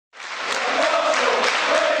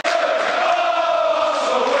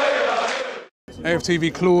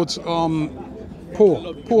AFTV Claude,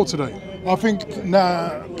 poor today. I think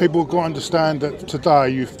now people have got to understand that today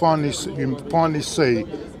you finally see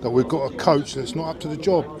that we've got a coach that's not up to the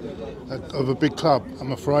job of a big club,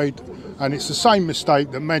 I'm afraid. And it's the same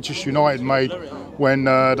mistake that Manchester United made when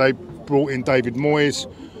they brought in David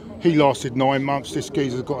Moyes. He lasted 9 months. This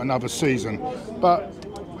geezer's got another season. But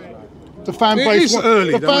the fan base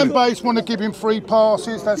want to give him free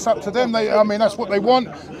passes. That's up to them. I mean, that's what they want.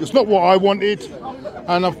 It's not what I wanted.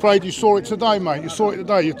 And I'm afraid you saw it today, mate. You saw it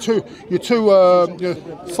today. You're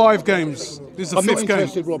 5 games. This is the 5th game. I'm not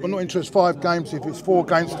interested, Rob. I'm not interested. 5 games. If it's 4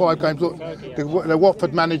 games, 5 games. Look, the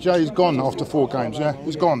Watford manager is gone after 4 games. Yeah,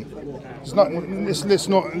 he's gone. It's not. Let's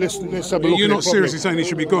have a look. You're not seriously saying he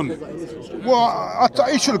should be gone? Well,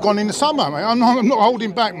 he should have gone in the summer, mate. I'm not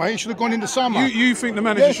holding back, mate. He should have gone in the summer. You think the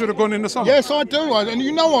manager should have gone in the summer? Yes, I do. And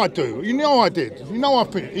you know I do. You know I did. You know I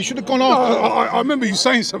think he should have gone after. I remember you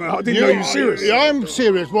saying something. I didn't know you were serious. Yeah, I am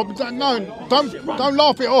serious, Rob. But no, don't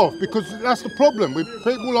laugh it off, because that's the problem with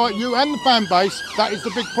people like you and the fan base. That is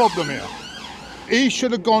the big problem here. He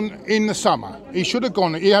should have gone in the summer. He should have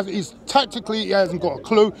gone. He's tactically, he hasn't got a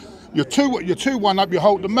clue. You're 2-1 up. You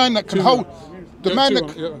hold the man that can hold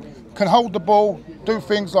can hold the ball, do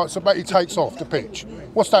things like so, but he takes off the pitch.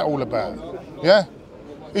 What's that all about? Yeah?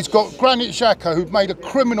 He's got Granit Xhaka, who made a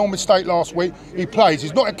criminal mistake last week. He plays.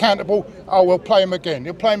 He's not accountable. Oh, we'll play him again.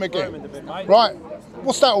 He'll play him again. Right?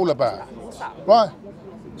 What's that all about? Right?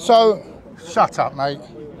 So, shut up, mate.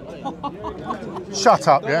 Shut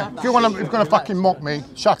up, yeah? If you're gonna fucking mock me,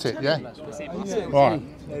 shut it, yeah? Right.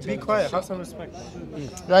 Be quiet, have some respect.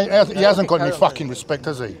 He hasn't got any fucking respect,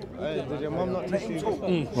 has he? Did your mum not teach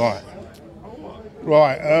you? Right.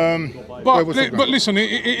 Right. But listen,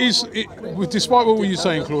 despite what you're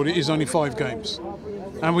saying, Claude, it is only 5 games.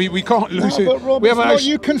 And we can't lose it. But Rob,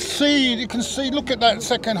 you can see, look at that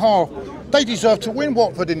second half. They deserve to win,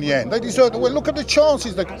 Watford, in the end. They deserve to win. Look at the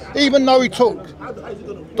chances. Even though he took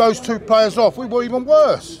those 2 players off, we were even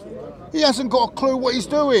worse. He hasn't got a clue what he's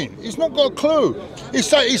doing. He's not got a clue. He's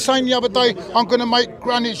saying the other day, I'm going to make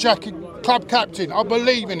Granit Xhaka club captain. I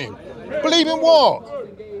believe in him. Believe in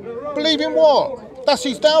what? Believe in what? That's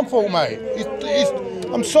his downfall, mate.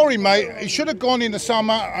 I'm sorry, mate. He should have gone in the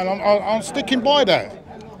summer, and I'm sticking by that.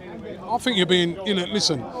 I think you're being,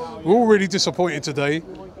 listen, we're all really disappointed today.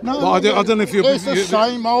 No, I don't know if you're... It's the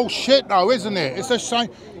same old shit, though, isn't it? It's the same.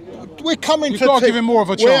 We're coming You've got to give him more of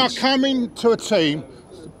a chance. We are coming to a team,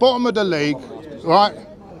 bottom of the league, right?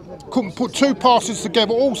 Couldn't put 2 passes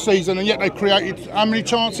together all season, and yet they created how many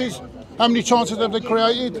chances? How many chances have they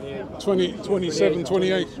created? 27,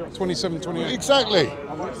 28. Exactly.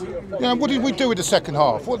 What did we do with the second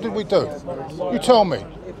half? What did we do? You tell me.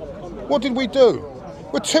 What did we do?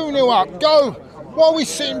 We're 2-0 up. Go. Why are we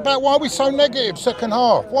sitting back? Why are we so negative second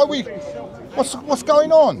half? What's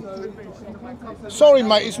going on? Sorry,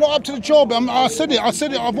 mate. It's not up to the job. I said it.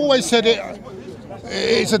 I've always said it.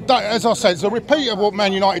 As I said, it's a repeat of what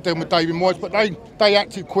Man United did with David Moyes, but they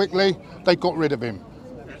acted quickly. They got rid of him.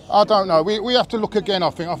 I don't know. We have to look again. I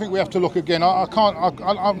think we have to look again.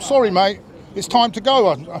 I'm sorry, mate. It's time to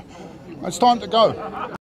go. It's time to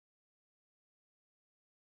go.